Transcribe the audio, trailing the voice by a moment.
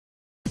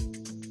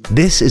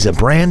This is a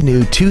brand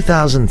new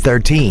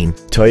 2013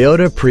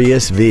 Toyota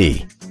Prius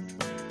V.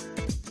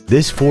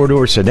 This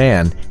four-door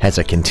sedan has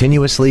a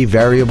continuously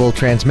variable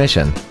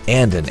transmission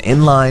and an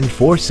inline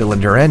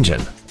four-cylinder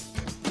engine.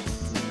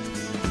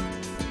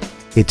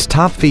 Its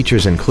top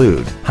features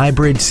include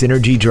hybrid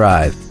synergy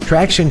drive,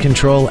 traction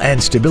control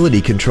and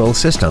stability control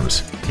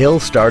systems, hill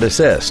start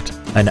assist,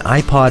 an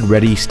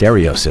iPod-ready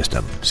stereo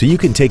system so you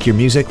can take your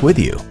music with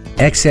you,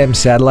 XM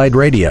satellite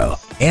radio,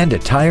 and a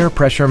tire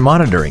pressure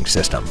monitoring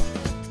system.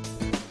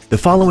 The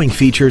following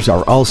features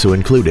are also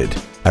included: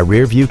 a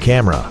rear-view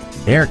camera,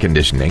 air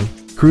conditioning,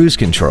 cruise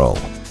control,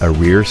 a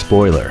rear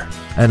spoiler,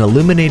 an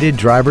illuminated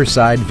driver's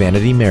side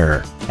vanity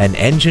mirror, an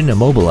engine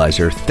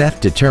immobilizer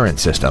theft deterrent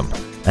system,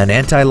 an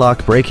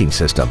anti-lock braking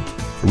system,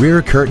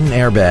 rear curtain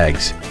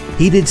airbags,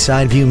 heated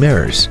side view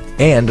mirrors,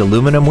 and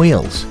aluminum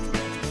wheels.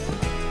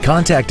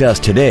 Contact us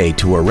today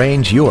to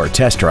arrange your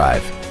test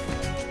drive.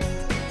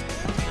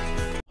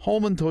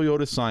 Holman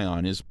Toyota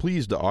Scion is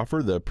pleased to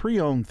offer the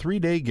pre-owned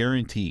 3-day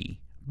guarantee.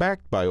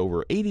 Backed by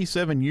over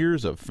 87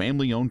 years of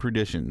family-owned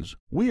traditions,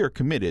 we are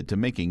committed to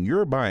making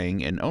your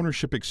buying and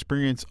ownership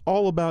experience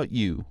all about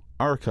you,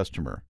 our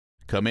customer.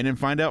 Come in and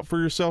find out for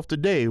yourself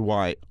today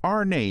why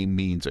our name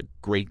means a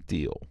great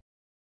deal.